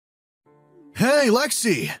Hey,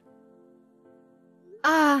 Lexi!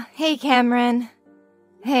 Hey Cameron.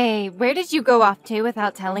 Hey, where did you go off to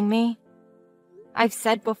without telling me? I've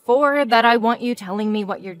said before that I want you telling me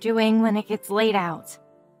what you're doing when it gets late out.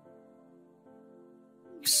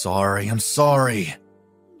 I'm sorry.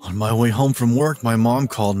 On my way home from work, my mom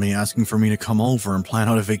called me asking for me to come over and plan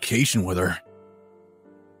out a vacation with her.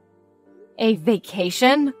 A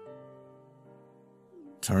vacation?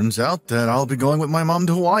 Turns out that I'll be going with my mom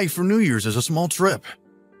to Hawaii for New Year's as a small trip.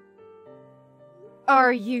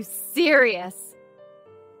 Are you serious?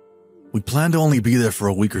 We plan to only be there for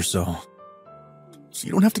a week or so. So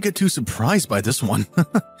you don't have to get too surprised by this one.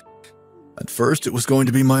 At first, it was going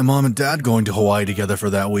to be my mom and dad going to Hawaii together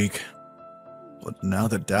for that week. But now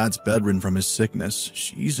that dad's bedridden from his sickness,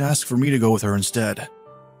 she's asked for me to go with her instead.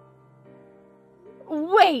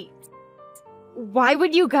 Wait! Why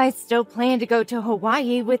would you guys still plan to go to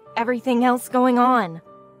Hawaii with everything else going on?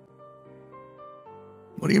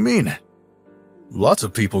 What do you mean? Lots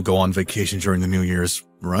of people go on vacation during the New Year's,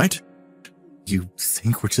 right? You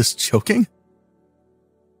think we're just joking?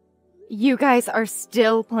 You guys are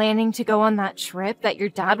still planning to go on that trip that your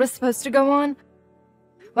dad was supposed to go on?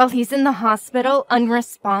 While he's in the hospital,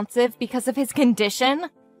 unresponsive because of his condition?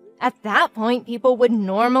 At that point, people would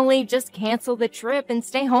normally just cancel the trip and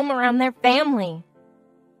stay home around their family.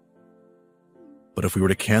 But if we were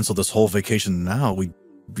to cancel this whole vacation now, we'd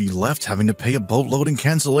be left having to pay a boatload in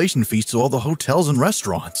cancellation fees to all the hotels and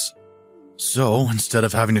restaurants. So, instead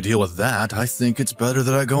of having to deal with that, I think it's better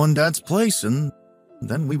that I go in Dad's place, and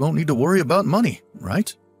then we won't need to worry about money,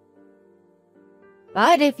 right?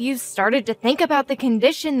 But if you started to think about the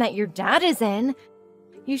condition that your dad is in,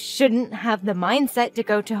 you shouldn't have the mindset to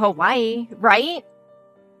go to Hawaii, right?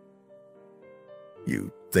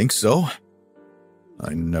 You think so?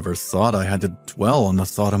 I never thought I had to dwell on the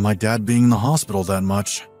thought of my dad being in the hospital that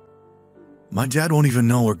much. My dad won't even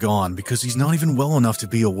know we're gone because he's not even well enough to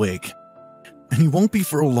be awake. And he won't be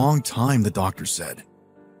for a long time, the doctor said.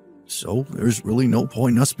 So there's really no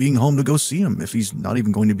point in us being home to go see him if he's not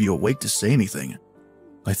even going to be awake to say anything.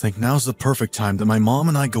 I think now's the perfect time that my mom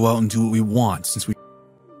and I go out and do what we want since we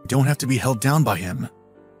don't have to be held down by him.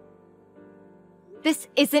 This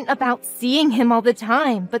isn't about seeing him all the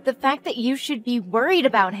time, but the fact that you should be worried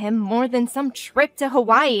about him more than some trip to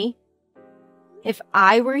Hawaii. If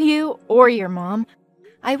I were you or your mom,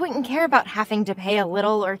 I wouldn't care about having to pay a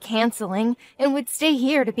little or canceling and would stay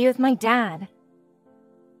here to be with my dad.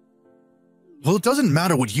 Well, it doesn't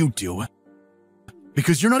matter what you do,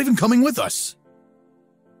 because you're not even coming with us.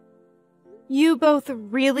 You both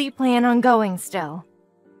really plan on going still.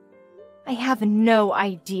 I have no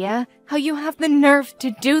idea how you have the nerve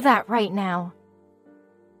to do that right now.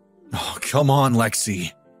 Oh, come on,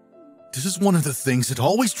 Lexi. This is one of the things that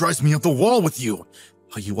always drives me up the wall with you.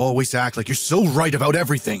 How you always act like you're so right about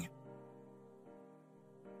everything.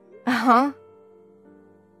 Uh-huh.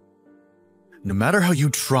 No matter how you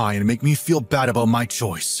try and make me feel bad about my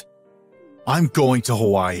choice, I'm going to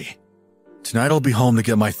Hawaii. Tonight I'll be home to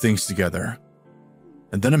get my things together.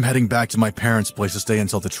 And then I'm heading back to my parents' place to stay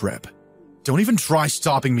until the trip. Don't even try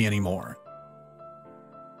stopping me anymore.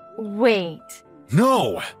 Wait.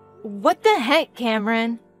 No! What the heck,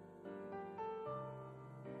 Cameron?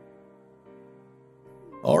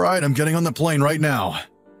 Alright, I'm getting on the plane right now.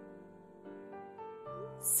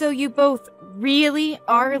 So you both really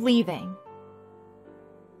are leaving?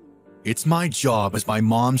 It's my job as my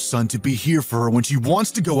mom's son to be here for her when she wants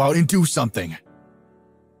to go out and do something.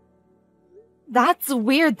 That's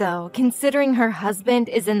weird though, considering her husband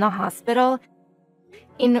is in the hospital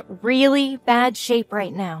in really bad shape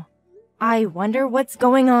right now. I wonder what's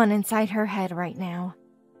going on inside her head right now.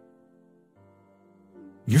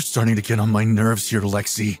 You're starting to get on my nerves here,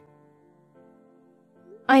 Lexi.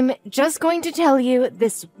 I'm just going to tell you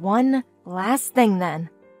this one last thing then.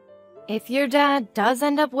 If your dad does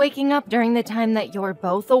end up waking up during the time that you're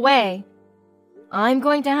both away, I'm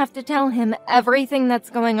going to have to tell him everything that's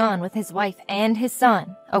going on with his wife and his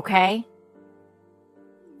son, okay?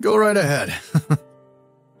 Go right ahead.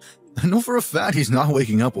 I know for a fact he's not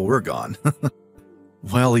waking up while we're gone.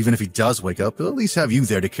 Well, even if he does wake up, he'll at least have you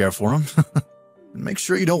there to care for him. And make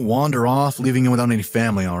sure you don't wander off, leaving him without any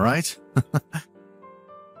family, alright?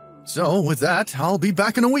 So, with that, I'll be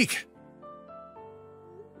back in a week.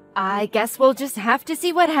 I guess we'll just have to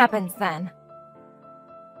see what happens then.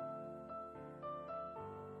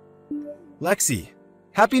 Lexi,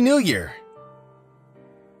 Happy New Year!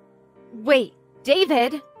 Wait,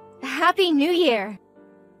 David, Happy New Year!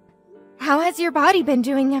 How has your body been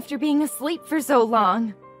doing after being asleep for so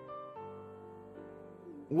long?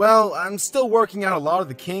 Well, I'm still working out a lot of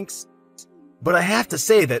the kinks, But I have to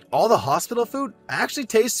say that all the hospital food actually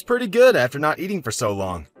tastes pretty good after not eating for so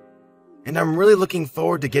long. And I'm really looking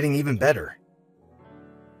forward to getting even better.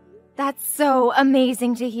 That's so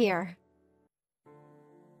amazing to hear.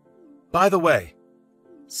 By the way,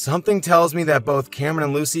 something tells me that both Cameron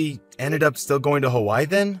and Lucy ended up still going to Hawaii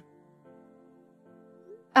then?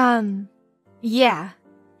 Yeah.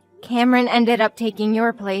 Cameron ended up taking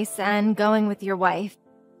your place and going with your wife.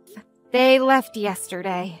 They left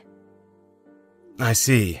yesterday. I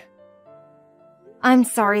see. I'm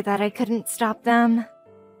sorry that I couldn't stop them.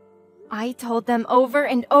 I told them over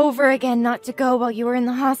and over again not to go while you were in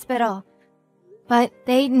the hospital. But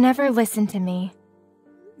they never listened to me.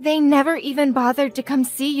 They never even bothered to come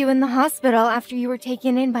see you in the hospital after you were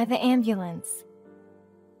taken in by the ambulance.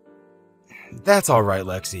 That's alright,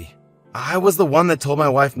 Lexi. I was the one that told my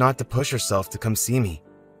wife not to push herself to come see me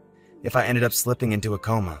if I ended up slipping into a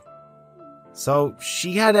coma. So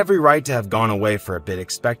she had every right to have gone away for a bit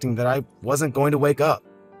expecting that I wasn't going to wake up.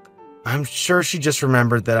 I'm sure she just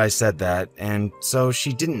remembered that I said that, and so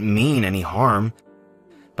she didn't mean any harm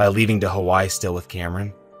by leaving to Hawaii still with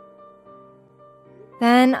Cameron.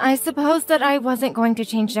 Then I suppose that I wasn't going to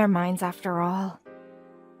change their minds after all.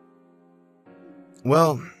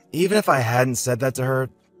 Well, even if I hadn't said that to her,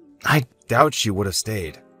 I doubt she would have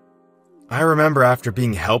stayed. I remember after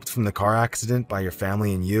being helped from the car accident by your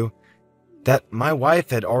family and you, that my wife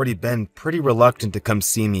had already been pretty reluctant to come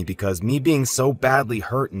see me because me being so badly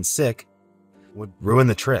hurt and sick would ruin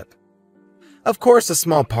the trip. Of course, a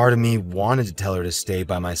small part of me wanted to tell her to stay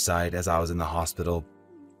by my side as I was in the hospital,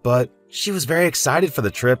 but she was very excited for the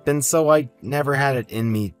trip, and so I never had it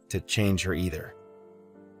in me to change her either.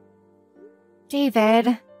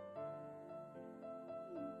 David.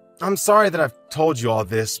 I'm sorry that I've told you all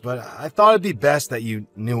this, but I thought it'd be best that you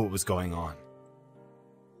knew what was going on.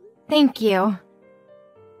 Thank you.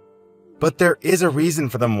 But there is a reason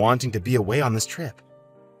for them wanting to be away on this trip.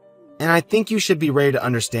 And I think you should be ready to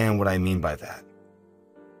understand what I mean by that.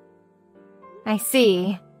 I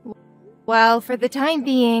see. Well, for the time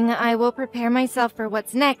being, I will prepare myself for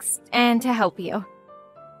what's next and to help you.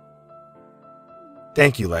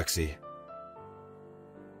 Thank you, Lexi.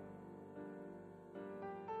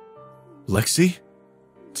 Lexi?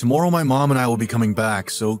 Tomorrow my mom and I will be coming back,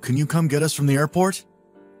 so can you come get us from the airport?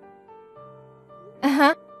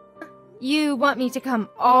 Uh-huh. You want me to come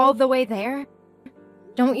all the way there?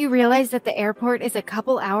 Don't you realize that the airport is a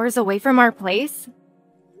couple hours away from our place?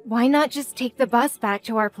 Why not just take the bus back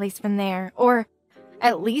to our place from there, or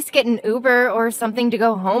at least get an Uber or something to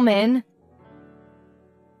go home in?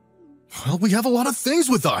 Well, we have a lot of things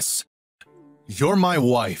with us. You're my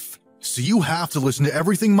wife, so you have to listen to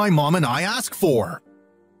everything my mom and I ask for.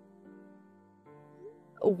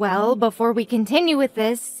 Well, before we continue with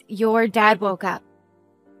this, your dad woke up.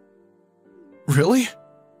 Really?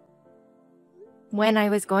 When I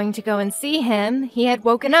was going to go and see him, he had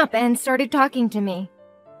woken up and started talking to me.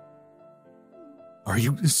 Are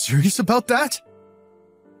you serious about that?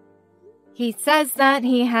 He says that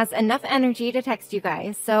he has enough energy to text you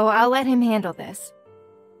guys, so I'll let him handle this.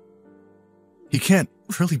 He can't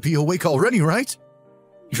really be awake already, right?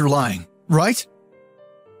 You're lying, right?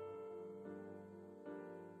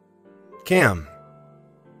 Cam.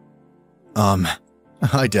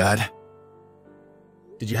 Hi, Dad.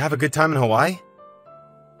 Did you have a good time in Hawaii?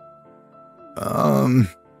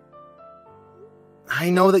 I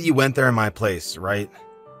know that you went there in my place, right?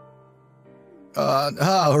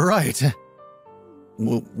 Right.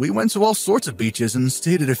 Well, we went to all sorts of beaches and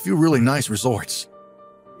stayed at a few really nice resorts.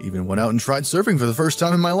 Even went out and tried surfing for the first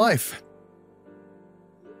time in my life.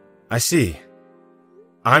 I see.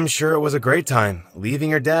 I'm sure it was a great time,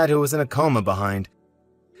 leaving your dad who was in a coma behind,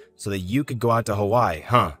 so that you could go out to Hawaii,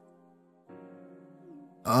 huh?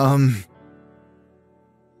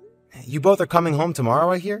 You both are coming home tomorrow,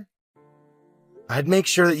 I hear? I'd make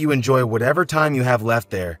sure that you enjoy whatever time you have left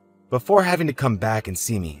there before having to come back and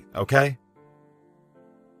see me, okay?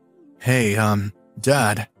 Hey,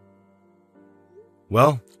 Dad.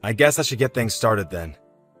 Well, I guess I should get things started then.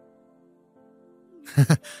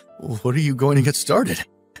 What are you going to get started?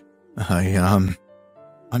 I'm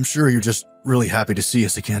sure you're just really happy to see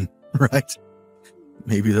us again, right?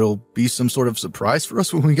 Maybe there'll be some sort of surprise for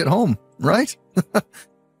us when we get home, right?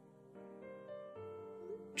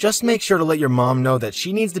 Just make sure to let your mom know that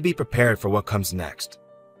she needs to be prepared for what comes next.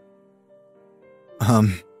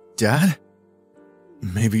 Dad?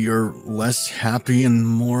 Maybe you're less happy and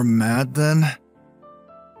more mad then?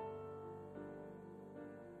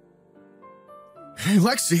 Hey,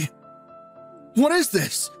 Lexi! What is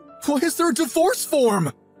this? Why is there a divorce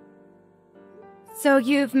form? So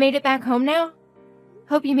you've made it back home now?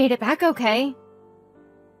 Hope you made it back okay.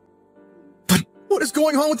 But what is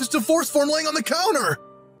going on with this divorce form laying on the counter?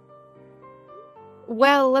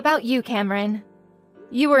 Well, about you, Cameron.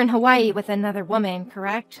 You were in Hawaii with another woman,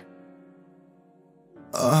 correct?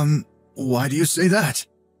 Why do you say that?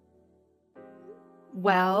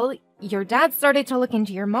 Well, your dad started to look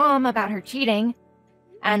into your mom about her cheating,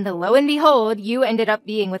 and lo and behold, you ended up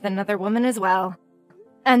being with another woman as well.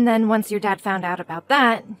 And then once your dad found out about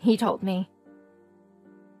that, he told me.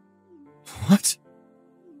 What?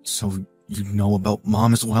 So you know about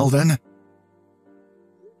Mom as well, then?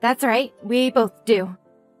 That's right, we both do.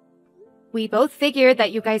 We both figured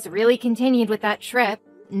that you guys really continued with that trip,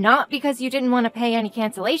 not because you didn't want to pay any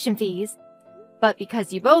cancellation fees, but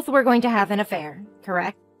because you both were going to have an affair,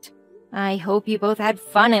 correct? I hope you both had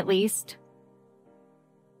fun at least.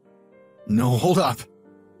 No, hold up.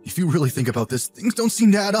 If you really think about this, things don't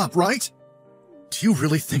seem to add up, right? Do you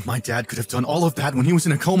really think my dad could have done all of that when he was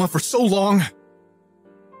in a coma for so long?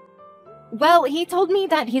 Well, he told me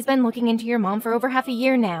that he's been looking into your mom for over half a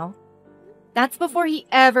year now. That's before he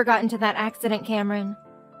ever got into that accident, Cameron.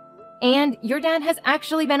 And your dad has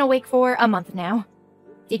actually been awake for a month now.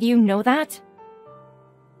 Did you know that?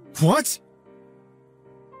 What?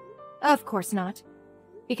 Of course not.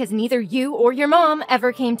 Because neither you or your mom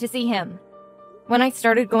ever came to see him. When I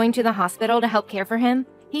started going to the hospital to help care for him,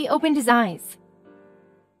 he opened his eyes.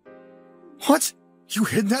 What? You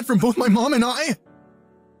hid that from both my mom and I?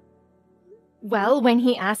 Well, when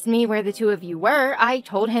he asked me where the two of you were, I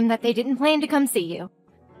told him that they didn't plan to come see you.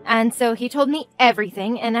 And so he told me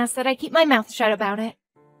everything and asked that I keep my mouth shut about it.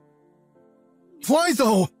 Why,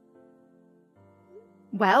 though?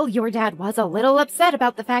 Well, your dad was a little upset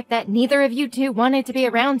about the fact that neither of you two wanted to be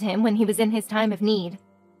around him when he was in his time of need.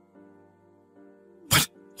 But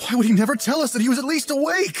why would he never tell us that he was at least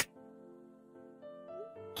awake?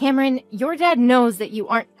 Cameron, your dad knows that you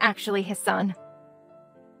aren't actually his son.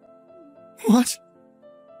 What?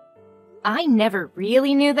 I never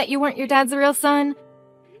really knew that you weren't your dad's real son.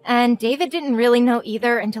 And David didn't really know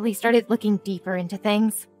either until he started looking deeper into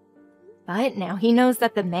things. But now he knows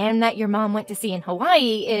that the man that your mom went to see in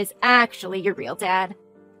Hawaii is actually your real dad.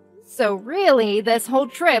 So really, this whole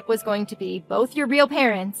trip was going to be both your real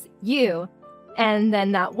parents, you, and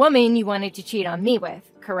then that woman you wanted to cheat on me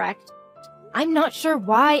with, correct? I'm not sure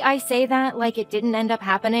why I say that like it didn't end up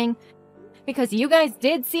happening, because you guys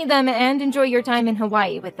did see them and enjoy your time in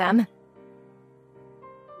Hawaii with them.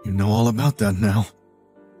 You know all about that now.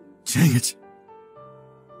 Dang it.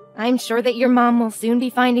 I'm sure that your mom will soon be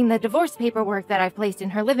finding the divorce paperwork that I've placed in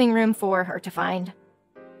her living room for her to find.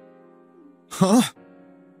 Huh?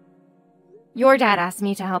 Your dad asked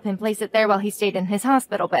me to help him place it there while he stayed in his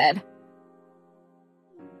hospital bed.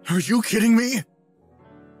 Are you kidding me?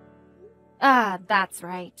 Ah, that's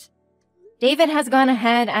right. David has gone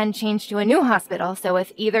ahead and changed to a new hospital, so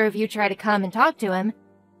if either of you try to come and talk to him,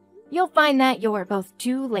 you'll find that you're both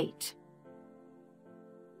too late.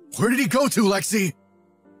 Where did he go to, Lexi?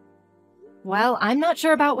 Well, I'm not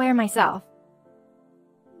sure about where myself.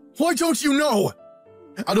 Why don't you know?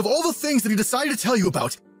 Out of all the things that he decided to tell you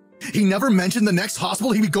about, he never mentioned the next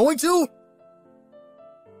hospital he'd be going to?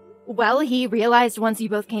 Well, he realized once you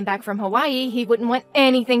both came back from Hawaii, he wouldn't want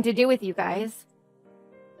anything to do with you guys.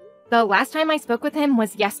 The last time I spoke with him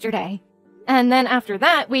was yesterday, and then after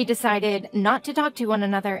that, we decided not to talk to one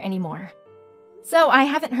another anymore. So I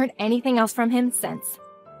haven't heard anything else from him since.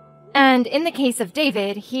 And in the case of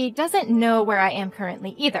David, he doesn't know where I am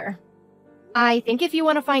currently either. I think if you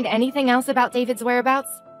want to find anything else about David's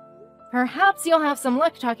whereabouts, perhaps you'll have some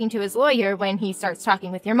luck talking to his lawyer when he starts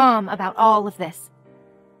talking with your mom about all of this.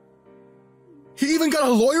 He even got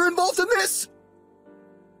a lawyer involved in this?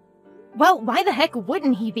 Well, why the heck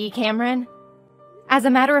wouldn't he be, Cameron? As a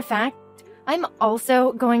matter of fact, I'm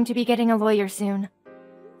also going to be getting a lawyer soon.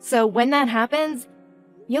 So when that happens,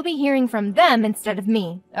 you'll be hearing from them instead of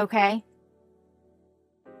me, okay?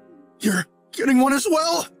 You're getting one as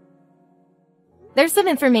well? There's some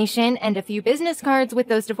information and a few business cards with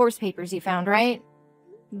those divorce papers you found, right?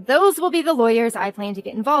 Those will be the lawyers I plan to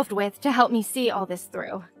get involved with to help me see all this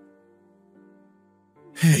through.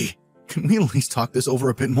 Hey, can we at least talk this over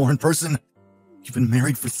a bit more in person? You've been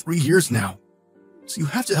married for 3 years now, so you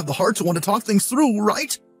have to have the heart to want to talk things through,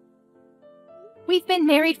 right? We've been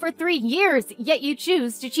married for 3 years, yet you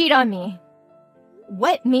choose to cheat on me.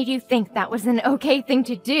 What made you think that was an okay thing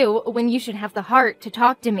to do when you should have the heart to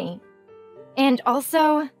talk to me? And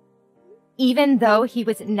also, even though he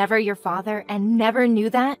was never your father and never knew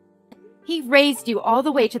that, he raised you all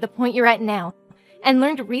the way to the point you're at now, and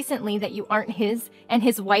learned recently that you aren't his and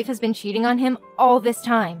his wife has been cheating on him all this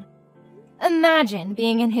time. Imagine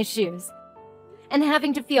being in his shoes. and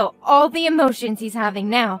having to feel all the emotions he's having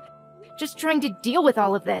now, just trying to deal with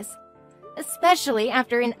all of this. Especially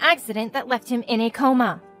after an accident that left him in a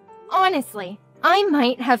coma. Honestly, I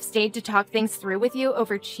might have stayed to talk things through with you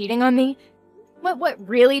over cheating on me, but what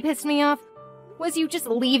really pissed me off was you just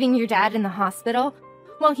leaving your dad in the hospital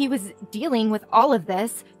while he was dealing with all of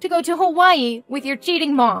this to go to Hawaii with your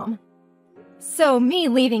cheating mom. So me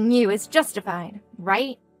leaving you is justified,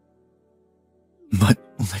 right? But,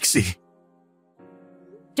 Lexi...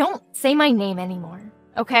 Don't say my name anymore,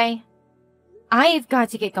 okay? I've got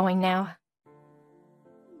to get going now.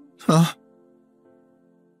 Huh?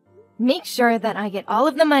 Make sure that I get all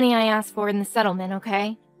of the money I asked for in the settlement,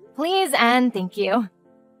 okay? Please and thank you.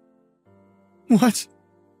 What?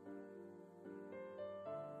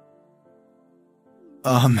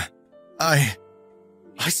 I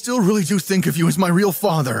still really do think of you as my real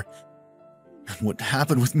father. And what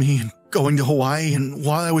happened with me and going to Hawaii and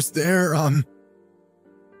while I was there,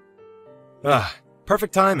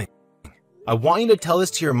 Perfect timing. I want you to tell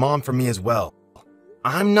this to your mom for me as well.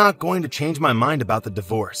 I'm not going to change my mind about the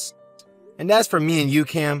divorce. And as for me and you,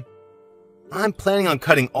 Cam, I'm planning on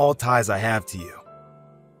cutting all ties I have to you.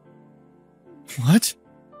 What?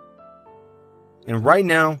 And right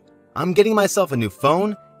now, I'm getting myself a new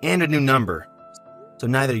phone and a new number. So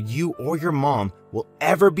neither you or your mom will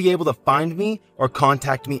ever be able to find me or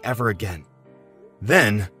contact me ever again.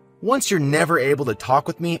 Then, once you're never able to talk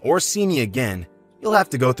with me or see me again, you'll have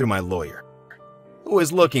to go through my lawyer, who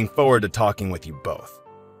is looking forward to talking with you both.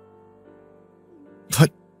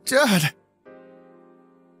 But, Dad...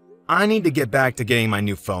 I need to get back to getting my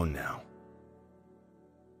new phone now.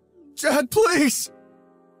 Dad, please!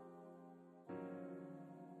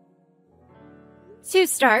 To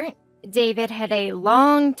start, David had a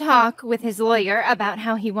long talk with his lawyer about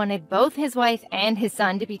how he wanted both his wife and his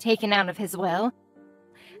son to be taken out of his will,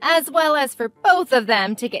 as well as for both of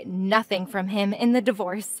them to get nothing from him in the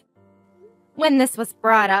divorce. When this was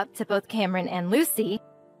brought up to both Cameron and Lucy,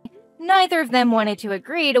 neither of them wanted to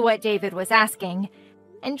agree to what David was asking,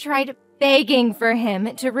 and tried begging for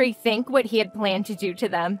him to rethink what he had planned to do to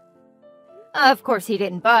them. Of course he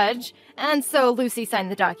didn't budge, and so Lucy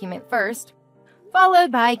signed the document first,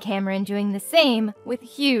 followed by Cameron doing the same with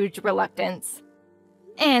huge reluctance.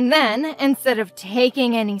 And then, instead of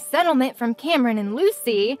taking any settlement from Cameron and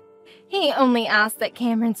Lucy, he only asked that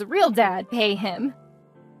Cameron's real dad pay him.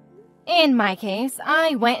 In my case,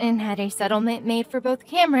 I went and had a settlement made for both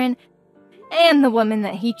Cameron and the woman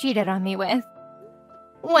that he cheated on me with.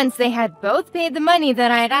 Once they had both paid the money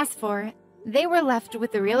that I had asked for, they were left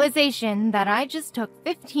with the realization that I just took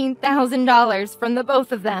 $15,000 from the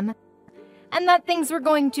both of them, and that things were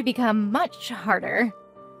going to become much harder.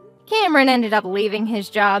 Cameron ended up leaving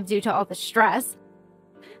his job due to all the stress,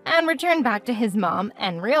 and returned back to his mom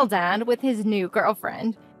and real dad with his new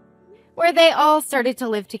girlfriend, where they all started to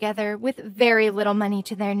live together with very little money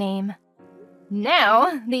to their name.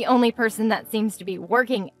 Now, the only person that seems to be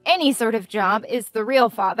working any sort of job is the real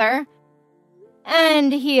father,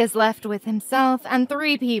 and he is left with himself and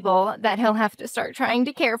 3 people that he'll have to start trying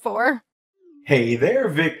to care for. Hey there,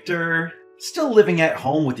 Victor. Still living at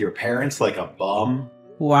home with your parents like a bum?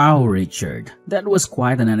 Wow, Richard, that was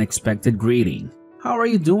quite an unexpected greeting. How are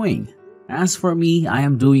you doing? As for me, I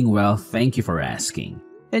am doing well, thank you for asking.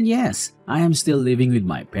 And yes, I am still living with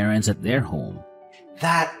my parents at their home.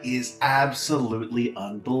 That is absolutely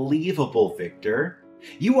unbelievable, Victor.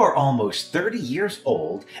 You are almost 30 years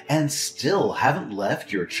old and still haven't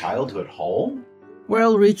left your childhood home?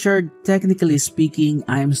 Well, Richard, technically speaking,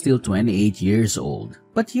 I am still 28 years old.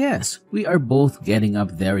 But yes, we are both getting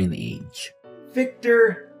up there in age.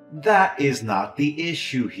 Victor, that is not the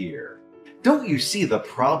issue here. Don't you see the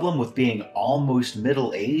problem with being almost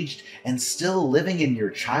middle-aged and still living in your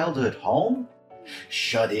childhood home?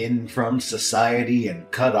 Shut in from society and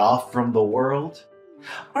cut off from the world?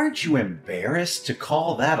 Aren't you embarrassed to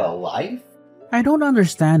call that a life? I don't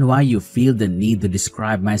understand why you feel the need to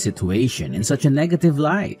describe my situation in such a negative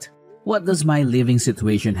light. What does my living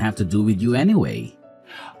situation have to do with you anyway?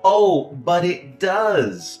 Oh, but it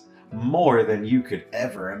does. More than you could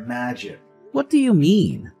ever imagine. What do you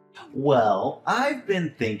mean? Well, I've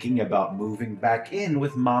been thinking about moving back in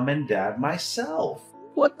with Mom and Dad myself.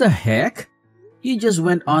 What the heck? You just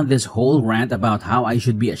went on this whole rant about how I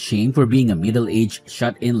should be ashamed for being a middle-aged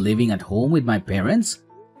shut-in living at home with my parents?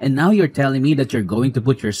 And now you're telling me that you're going to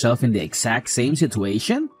put yourself in the exact same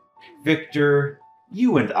situation? Victor,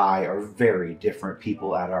 you and I are very different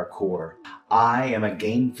people at our core. I am a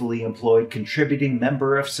gainfully employed contributing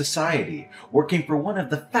member of society, working for one of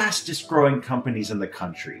the fastest growing companies in the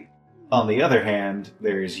country. On the other hand,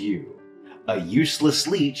 there's you, A useless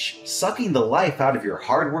leech sucking the life out of your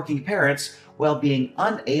hardworking parents while being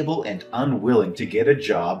unable and unwilling to get a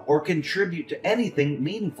job or contribute to anything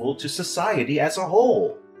meaningful to society as a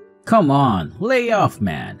whole. Come on, lay off,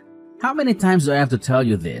 man. How many times do I have to tell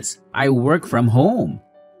you this? I work from home.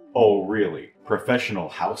 Oh, really? Professional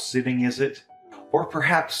house sitting, is it? Or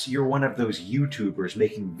perhaps you're one of those YouTubers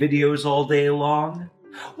making videos all day long?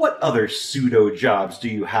 What other pseudo jobs do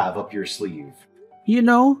you have up your sleeve? You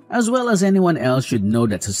know, as well as anyone else should know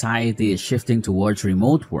that society is shifting towards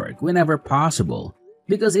remote work whenever possible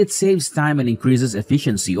because it saves time and increases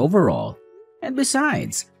efficiency overall. And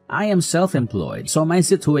besides, I am self-employed, so my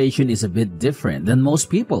situation is a bit different than most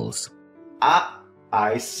people's. Ah,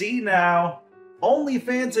 I see now.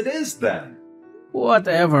 OnlyFans it is then.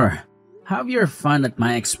 Whatever. Have your fun at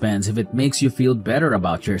my expense if it makes you feel better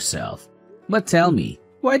about yourself. But tell me,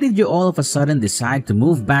 why did you all of a sudden decide to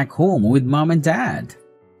move back home with mom and dad?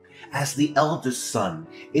 As the eldest son,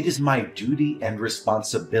 it is my duty and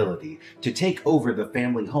responsibility to take over the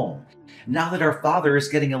family home, now that our father is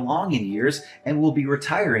getting along in years and will be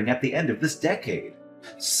retiring at the end of this decade.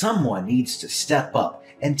 Someone needs to step up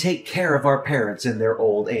and take care of our parents in their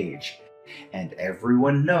old age. And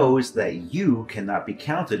everyone knows that you cannot be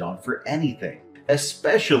counted on for anything,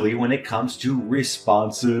 especially when it comes to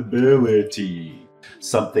responsibility.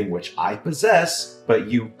 Something which I possess, but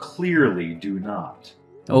you clearly do not.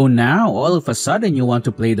 Oh, now all of a sudden you want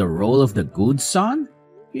to play the role of the good son?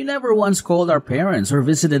 You never once called our parents or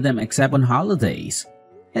visited them except on holidays.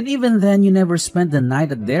 And even then you never spent the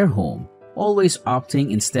night at their home, always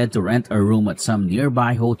opting instead to rent a room at some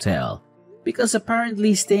nearby hotel, because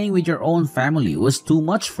apparently staying with your own family was too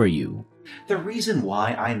much for you. The reason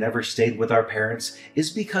why I never stayed with our parents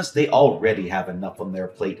is because they already have enough on their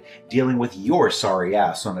plate dealing with your sorry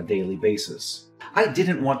ass on a daily basis. I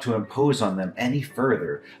didn't want to impose on them any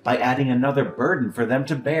further by adding another burden for them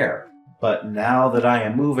to bear. But now that I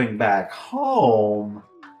am moving back home,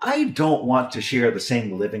 I don't want to share the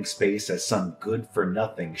same living space as some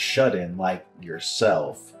good-for-nothing shut-in like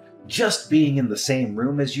yourself. Just being in the same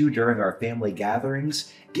room as you during our family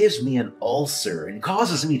gatherings gives me an ulcer and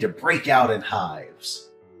causes me to break out in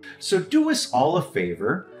hives. So do us all a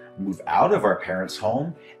favor, move out of our parents'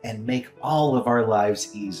 home, and make all of our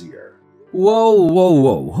lives easier.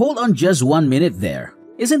 Whoa, hold on just 1 minute there.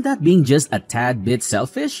 Isn't that being just a tad bit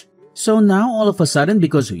selfish? So now all of a sudden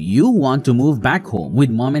because you want to move back home with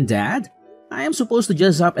mom and dad, I am supposed to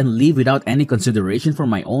just up and leave without any consideration for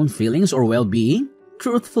my own feelings or well-being?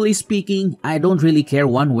 Truthfully speaking, I don't really care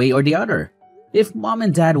one way or the other. If mom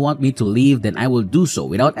and dad want me to leave, then I will do so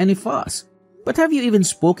without any fuss. But have you even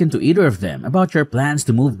spoken to either of them about your plans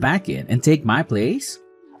to move back in and take my place?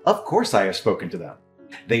 Of course I have spoken to them.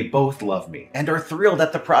 They both love me and are thrilled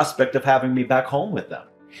at the prospect of having me back home with them.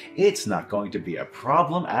 It's not going to be a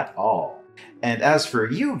problem at all. And as for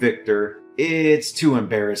you, Victor, it's too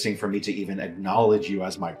embarrassing for me to even acknowledge you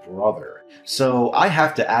as my brother. So I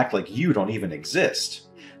have to act like you don't even exist.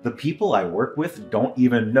 The people I work with don't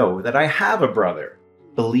even know that I have a brother.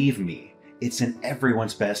 Believe me, it's in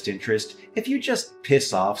everyone's best interest if you just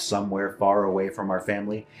piss off somewhere far away from our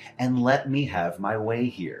family and let me have my way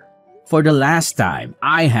here. For the last time,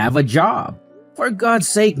 I have a job. For God's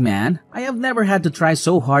sake, man, I have never had to try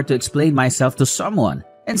so hard to explain myself to someone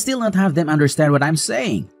and still not have them understand what I'm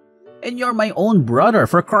saying. And you're my own brother,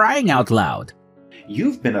 for crying out loud.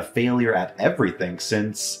 You've been a failure at everything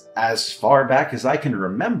since as far back as I can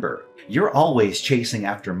remember. You're always chasing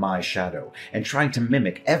after my shadow and trying to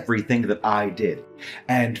mimic everything that I did,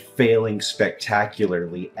 and failing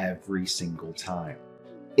spectacularly every single time.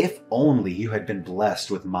 If only you had been blessed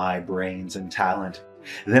with my brains and talent,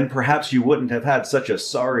 then perhaps you wouldn't have had such a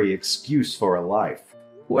sorry excuse for a life.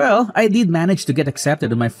 Well, I did manage to get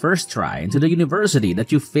accepted on my first try into the university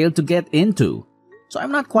that you failed to get into. So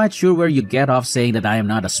I'm not quite sure where you get off saying that I am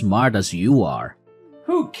not as smart as you are.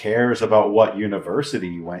 Who cares about what university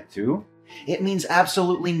you went to? It means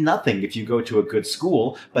absolutely nothing if you go to a good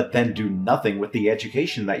school, but then do nothing with the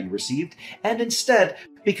education that you received, and instead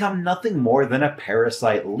become nothing more than a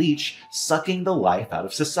parasite leech sucking the life out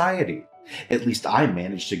of society. At least I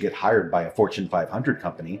managed to get hired by a Fortune 500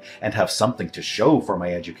 company and have something to show for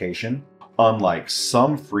my education, unlike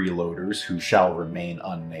some freeloaders who shall remain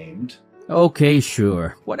unnamed. Okay,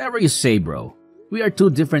 sure. Whatever you say, bro. We are two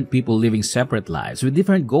different people living separate lives with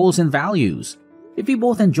different goals and values. If we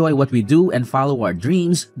both enjoy what we do and follow our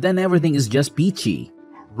dreams, then everything is just peachy.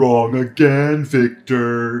 Wrong again,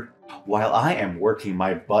 Victor. While I am working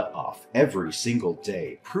my butt off every single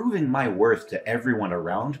day, proving my worth to everyone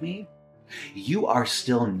around me, You are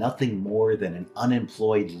still nothing more than an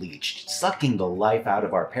unemployed leech, sucking the life out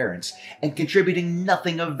of our parents and contributing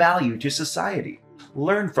nothing of value to society.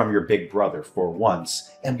 Learn from your big brother for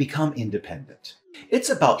once and become independent. It's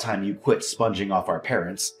about time you quit sponging off our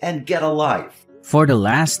parents and get a life. For the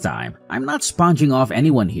last time, I'm not sponging off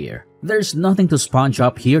anyone here. There's nothing to sponge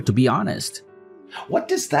up here, to be honest. What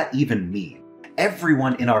does that even mean?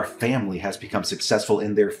 Everyone in our family has become successful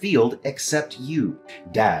in their field except you.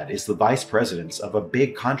 Dad is the vice president of a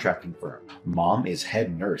big contracting firm. Mom is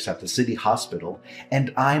head nurse at the city hospital,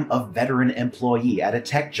 and I'm a veteran employee at a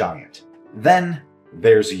tech giant. Then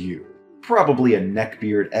there's you. Probably a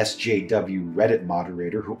neckbeard SJW Reddit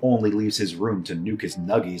moderator who only leaves his room to nuke his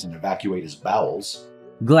nuggies and evacuate his bowels.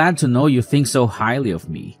 Glad to know you think so highly of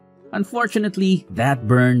me. Unfortunately, that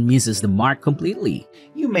burn misses the mark completely.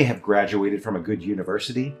 You may have graduated from a good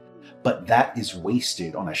university, but that is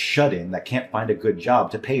wasted on a shut-in that can't find a good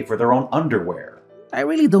job to pay for their own underwear. I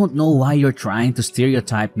really don't know why you're trying to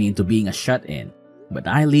stereotype me into being a shut-in, but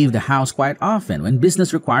I leave the house quite often when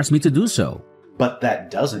business requires me to do so. But that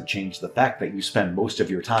doesn't change the fact that you spend most of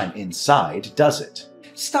your time inside, does it?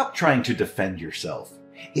 Stop trying to defend yourself.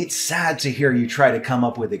 It's sad to hear you try to come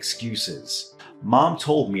up with excuses. Mom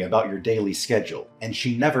told me about your daily schedule, and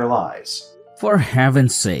she never lies. For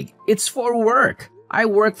heaven's sake, it's for work. I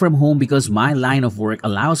work from home because my line of work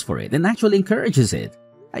allows for it and actually encourages it.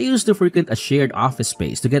 I used to frequent a shared office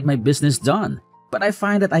space to get my business done, but I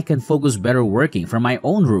find that I can focus better working from my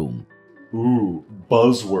own room. Ooh,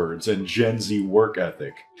 buzzwords and Gen Z work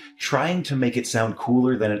ethic. Trying to make it sound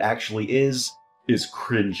cooler than it actually is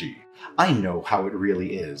cringy. I know how it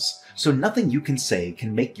really is, so nothing you can say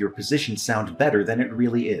can make your position sound better than it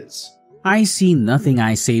really is. I see nothing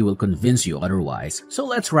I say will convince you otherwise, so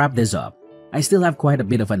let's wrap this up. I still have quite a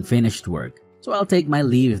bit of unfinished work, so I'll take my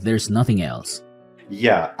leave if there's nothing else.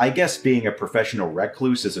 Yeah, I guess being a professional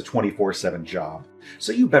recluse is a 24/7 job,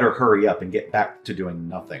 so you better hurry up and get back to doing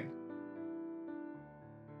nothing.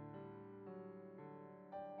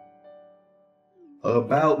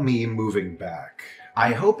 About me moving back.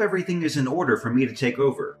 I hope everything is in order for me to take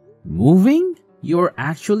over. Moving? You're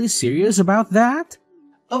actually serious about that?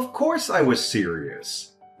 Of course I was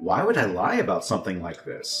serious. Why would I lie about something like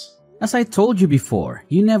this? As I told you before,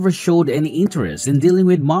 you never showed any interest in dealing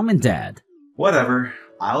with mom and dad. Whatever,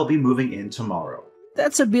 I'll be moving in tomorrow.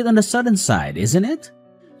 That's a bit on the sudden side, isn't it?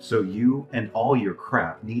 So you and all your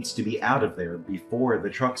crap needs to be out of there before the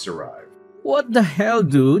trucks arrive. What the hell,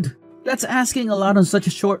 dude? That's asking a lot on such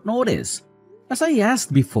a short notice. As I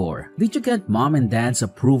asked before, did you get mom and dad's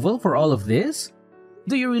approval for all of this?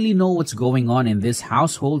 Do you really know what's going on in this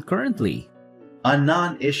household currently? A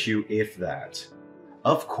non-issue if that.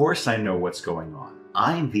 Of course I know what's going on.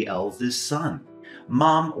 I'm the eldest son.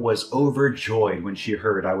 Mom was overjoyed when she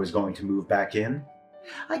heard I was going to move back in.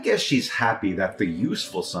 I guess she's happy that the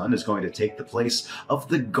useful son is going to take the place of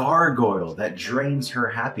the gargoyle that drains her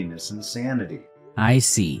happiness and sanity. I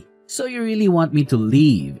see. So you really want me to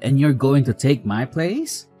leave and you're going to take my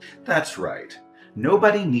place? That's right.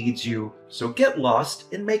 Nobody needs you, so get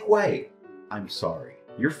lost and make way. I'm sorry.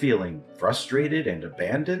 You're feeling frustrated and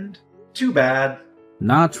abandoned? Too bad.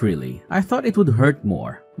 Not really. I thought it would hurt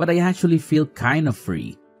more, but I actually feel kind of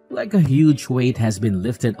free. Like a huge weight has been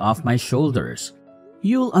lifted off my shoulders.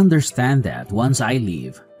 You'll understand that once I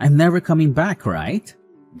leave. I'm never coming back, right?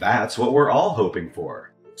 That's what we're all hoping for.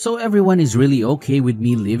 So everyone is really okay with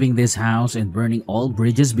me leaving this house and burning all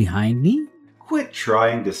bridges behind me? Quit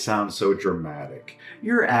trying to sound so dramatic.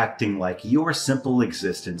 You're acting like your simple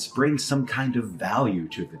existence brings some kind of value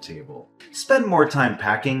to the table. Spend more time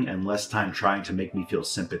packing and less time trying to make me feel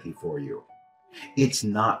sympathy for you. It's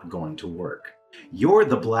not going to work. You're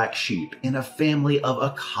the black sheep in a family of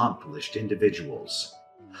accomplished individuals.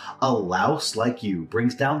 A louse like you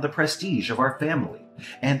brings down the prestige of our family,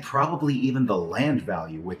 and probably even the land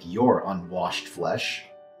value with your unwashed flesh.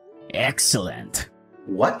 Excellent.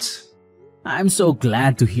 What? I'm so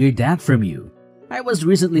glad to hear that from you. I was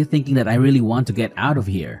recently thinking that I really want to get out of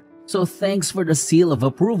here, so thanks for the seal of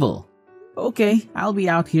approval. Okay, I'll be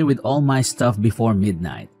out here with all my stuff before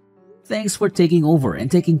midnight. Thanks for taking over and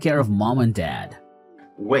taking care of mom and dad.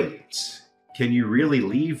 Wait, can you really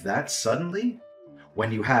leave that suddenly?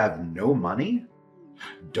 When you have no money?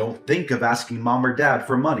 Don't think of asking mom or dad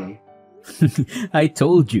for money. I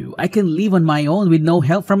told you, I can leave on my own with no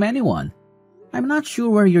help from anyone. I'm not sure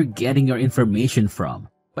where you're getting your information from,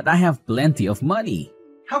 but I have plenty of money.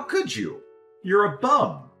 How could you? You're a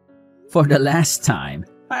bum. For the last time,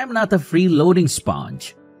 I'm not a freeloading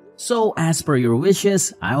sponge. So as per your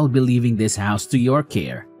wishes, I'll be leaving this house to your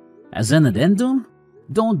care. As an addendum,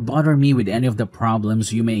 Don't bother me with any of the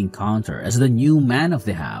problems you may encounter as the new man of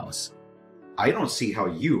the house. I don't see how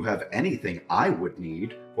you have anything I would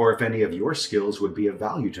need, or if any of your skills would be of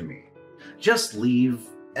value to me. Just leave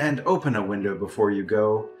and open a window before you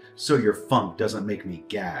go, so your funk doesn't make me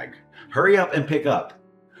gag. Hurry up and pick up.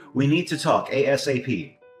 We need to talk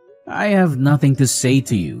ASAP. I have nothing to say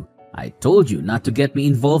to you. I told you not to get me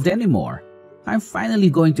involved anymore. I'm finally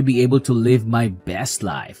going to be able to live my best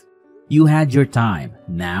life. You had your time.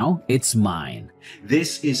 Now it's mine.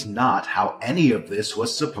 This is not how any of this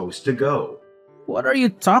was supposed to go. What are you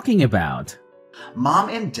talking about? Mom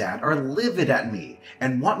and Dad are livid at me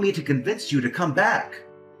and want me to convince you to come back.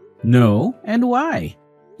 No, and why?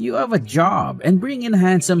 You have a job and bring in a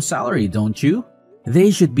handsome salary, don't you?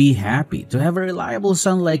 They should be happy to have a reliable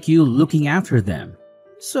son like you looking after them.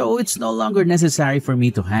 So it's no longer necessary for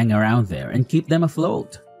me to hang around there and keep them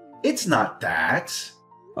afloat. It's not that.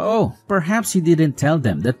 Oh, perhaps you didn't tell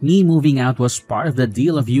them that me moving out was part of the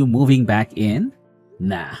deal of you moving back in?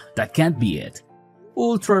 Nah, that can't be it.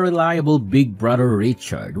 Ultra-reliable big brother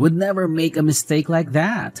Richard would never make a mistake like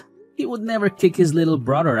that. He would never kick his little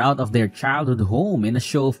brother out of their childhood home in a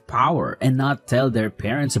show of power and not tell their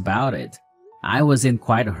parents about it. I was in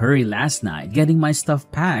quite a hurry last night getting my stuff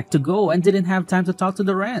packed to go and didn't have time to talk to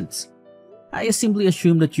the Rents. I simply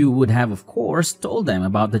assumed that you would have, of course, told them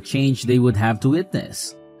about the change they would have to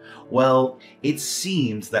witness. Well, it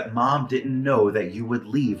seems that Mom didn't know that you would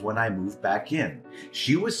leave when I moved back in.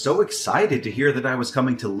 She was so excited to hear that I was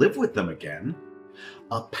coming to live with them again.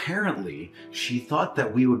 Apparently, she thought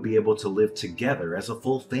that we would be able to live together as a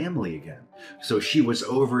full family again. So she was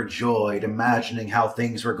overjoyed imagining how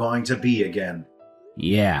things were going to be again.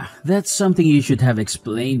 Yeah, that's something you should have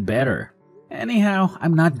explained better. Anyhow,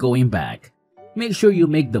 I'm not going back. Make sure you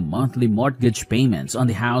make the monthly mortgage payments on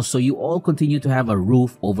the house so you all continue to have a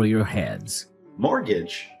roof over your heads.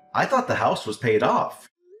 Mortgage? I thought the house was paid off.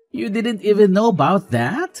 You didn't even know about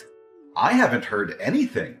that? I haven't heard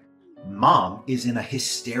anything. Mom is in a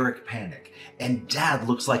hysteric panic, and Dad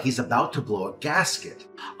looks like he's about to blow a gasket.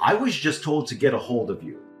 I was just told to get a hold of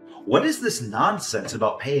you. What is this nonsense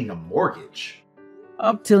about paying a mortgage?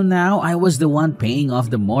 Up till now, I was the one paying off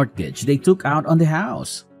the mortgage they took out on the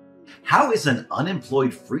house. How is an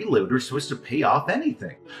unemployed freeloader supposed to pay off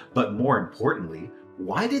anything? But more importantly,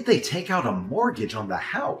 why did they take out a mortgage on the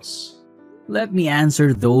house? Let me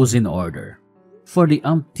answer those in order. For the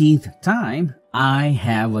umpteenth time, I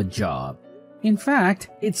have a job. In fact,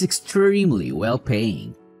 it's extremely well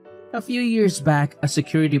paying. A few years back, a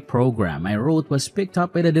security program I wrote was picked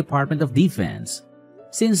up by the Department of Defense.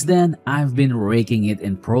 Since then, I've been raking it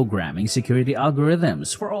in programming security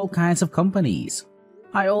algorithms for all kinds of companies.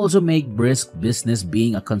 I also make brisk business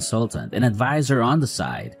being a consultant and advisor on the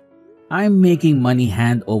side. I'm making money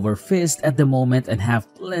hand over fist at the moment and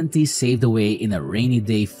have plenty saved away in a rainy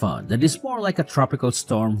day fund that is more like a tropical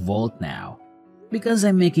storm vault now. Because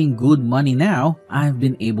I'm making good money now, I've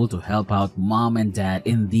been able to help out Mom and Dad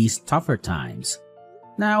in these tougher times.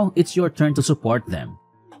 Now, it's your turn to support them.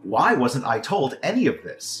 Why wasn't I told any of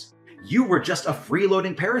this? You were just a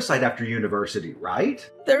freeloading parasite after university, right?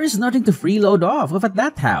 There is nothing to freeload off of at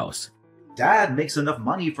that house. Dad makes enough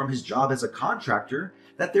money from his job as a contractor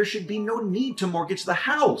that there should be no need to mortgage the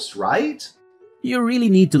house, right? You really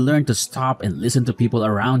need to learn to stop and listen to people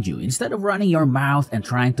around you instead of running your mouth and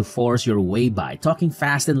trying to force your way by talking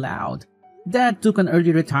fast and loud. Dad took an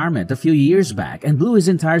early retirement a few years back and blew his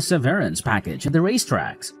entire severance package at the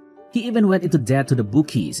racetracks. He even went into debt to the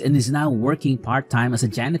bookies and is now working part-time as a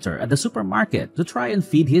janitor at the supermarket to try and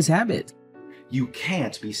feed his habit. You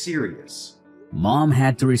can't be serious. Mom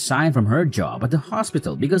had to resign from her job at the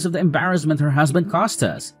hospital because of the embarrassment her husband caused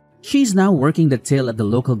us. She's now working the till at the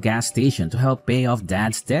local gas station to help pay off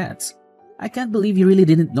Dad's debts. I can't believe you really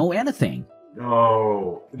didn't know anything.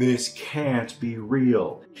 No, this can't be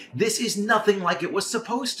real. This is nothing like it was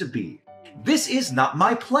supposed to be. This is not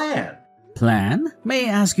my plan. Plan? May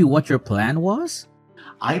I ask you what your plan was?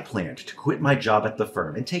 I planned to quit my job at the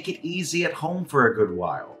firm and take it easy at home for a good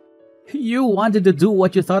while. You wanted to do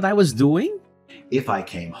what you thought I was doing? If I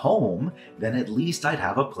came home, then at least I'd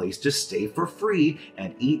have a place to stay for free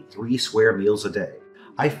and eat 3 square meals a day.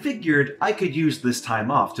 I figured I could use this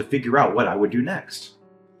time off to figure out what I would do next.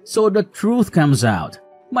 So the truth comes out.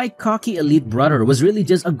 My cocky elite brother was really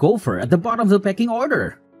just a gopher at the bottom of the pecking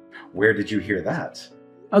order. Where did you hear that?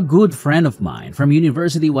 A good friend of mine from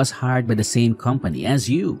university was hired by the same company as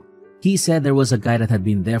you. He said there was a guy that had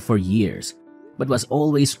been there for years, but was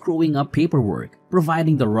always screwing up paperwork,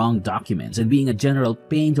 providing the wrong documents, and being a general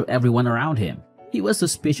pain to everyone around him. He was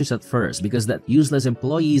suspicious at first because that useless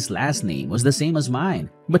employee's last name was the same as mine.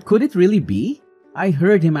 But could it really be? I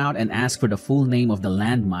heard him out and asked for the full name of the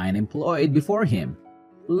landmine employed before him.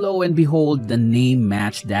 Lo and behold, the name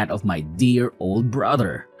matched that of my dear old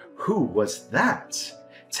brother. Who was that?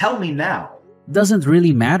 Tell me now. Doesn't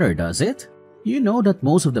really matter, does it? You know that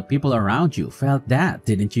most of the people around you felt that,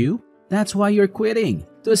 didn't you? That's why you're quitting,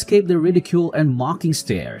 to escape the ridicule and mocking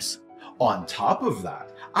stares. On top of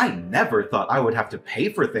that, I never thought I would have to pay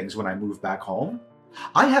for things when I move back home.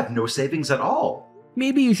 I have no savings at all.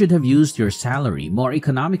 Maybe you should have used your salary more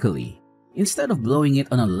economically, instead of blowing it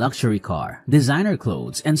on a luxury car, designer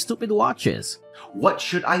clothes, and stupid watches. What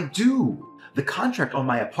should I do? The contract on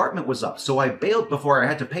my apartment was up, so I bailed before I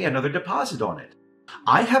had to pay another deposit on it.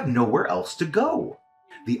 I have nowhere else to go.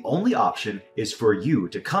 The only option is for you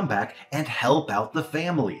to come back and help out the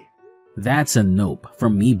family. That's a nope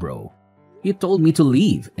from me, bro. You told me to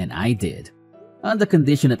leave, and I did. On the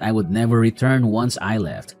condition that I would never return once I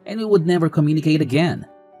left, and we would never communicate again.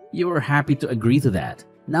 You were happy to agree to that.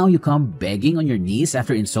 Now you come begging on your knees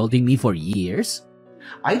after insulting me for years?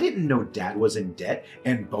 I didn't know Dad was in debt,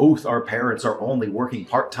 and both our parents are only working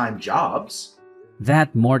part-time jobs.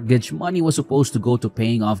 That mortgage money was supposed to go to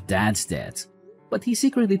paying off Dad's debts, but he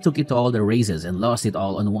secretly took it to all the races and lost it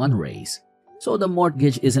all on one race. So the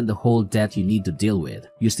mortgage isn't the whole debt you need to deal with.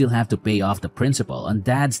 You still have to pay off the principal on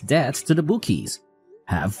Dad's debts to the bookies.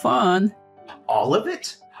 Have fun! All of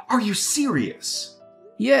it? Are you serious?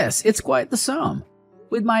 Yes, it's quite the sum.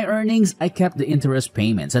 With my earnings, I kept the interest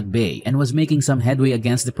payments at bay and was making some headway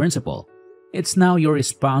against the principal. It's now your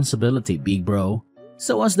responsibility, big bro.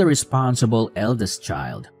 So as the responsible eldest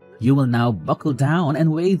child, you will now buckle down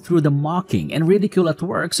and wade through the mocking and ridicule at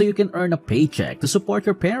work so you can earn a paycheck to support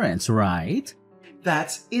your parents, right?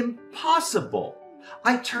 That's impossible.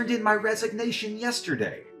 I turned in my resignation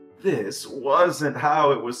yesterday. This wasn't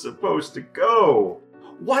how it was supposed to go.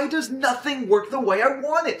 Why does nothing work the way I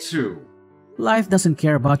want it to? Life doesn't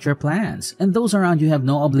care about your plans, and those around you have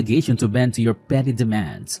no obligation to bend to your petty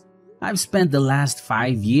demands. I've spent the last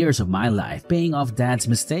 5 years of my life paying off Dad's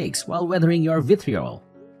mistakes while weathering your vitriol.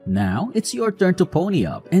 Now, it's your turn to pony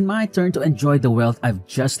up and my turn to enjoy the wealth I've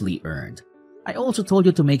justly earned. I also told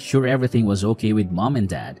you to make sure everything was okay with Mom and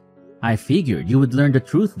Dad. I figured you would learn the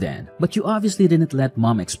truth then, but you obviously didn't let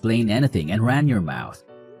Mom explain anything and ran your mouth.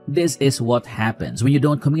 This is what happens when you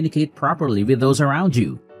don't communicate properly with those around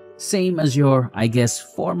you. Same as your, I guess,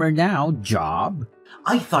 former now job.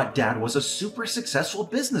 I thought Dad was a super successful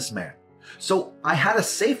businessman, so I had a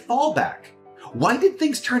safe fallback. Why did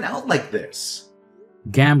things turn out like this?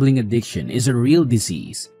 Gambling addiction is a real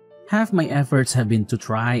disease. Half my efforts have been to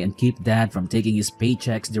try and keep Dad from taking his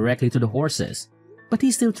paychecks directly to the horses, but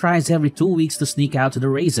he still tries every 2 weeks to sneak out to the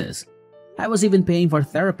races. I was even paying for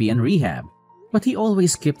therapy and rehab, but he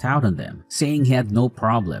always skipped out on them, saying he had no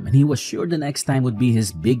problem and he was sure the next time would be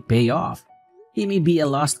his big payoff. He may be a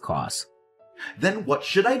lost cause. Then what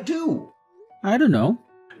should I do? I don't know.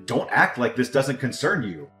 Don't act like this doesn't concern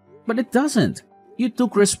you. But it doesn't. You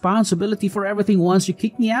took responsibility for everything once you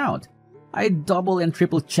kicked me out. I double and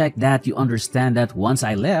triple checked that you understand that once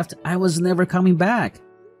I left, I was never coming back.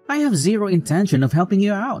 I have zero intention of helping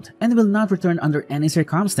you out and will not return under any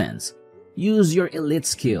circumstance. Use your elite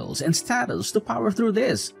skills and status to power through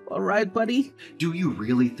this, alright, buddy? Do you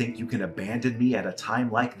really think you can abandon me at a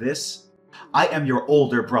time like this? I am your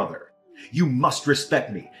older brother. You must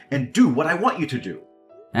respect me and do what I want you to do.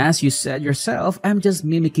 As you said yourself, I'm just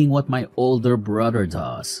mimicking what my older brother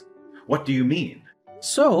does. What do you mean?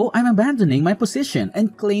 So, I'm abandoning my position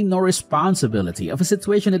and claim no responsibility of a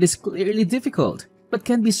situation that is clearly difficult, but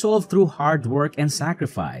can be solved through hard work and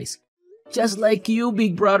sacrifice. Just like you,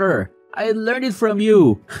 big brother. I learned it from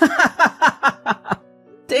you.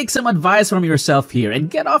 Take some advice from yourself here and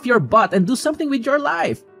get off your butt and do something with your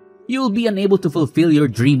life. You'll be unable to fulfill your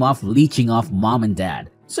dream of leeching off Mom and Dad,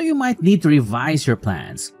 so you might need to revise your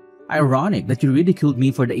plans. Ironic that you ridiculed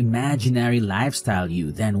me for the imaginary lifestyle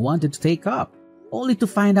you then wanted to take up, only to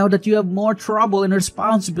find out that you have more trouble and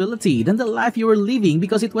responsibility than the life you were living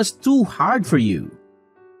because it was too hard for you.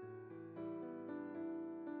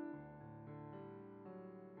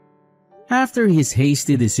 After his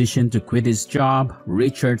hasty decision to quit his job,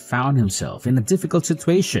 Richard found himself in a difficult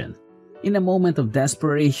situation. In a moment of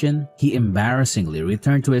desperation, he embarrassingly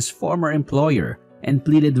returned to his former employer and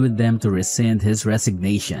pleaded with them to rescind his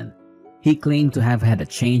resignation. He claimed to have had a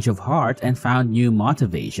change of heart and found new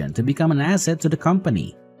motivation to become an asset to the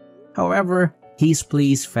company. However, his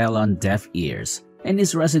pleas fell on deaf ears, and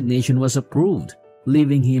his resignation was approved,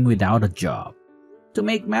 leaving him without a job. To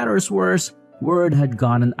make matters worse, word had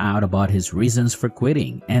gotten out about his reasons for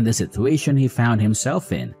quitting and the situation he found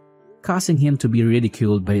himself in. causing him to be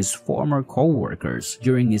ridiculed by his former co-workers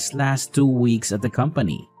during his last 2 weeks at the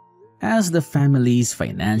company. As the family's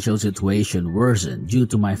financial situation worsened due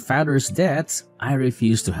to my father's debts, I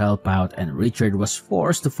refused to help out and Richard was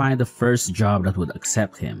forced to find the first job that would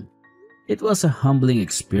accept him. It was a humbling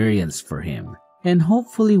experience for him, and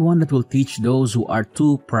hopefully one that will teach those who are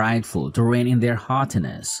too prideful to rein in their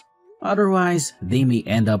haughtiness. Otherwise, they may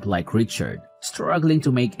end up like Richard, struggling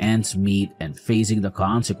to make ends meet and facing the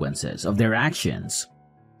consequences of their actions.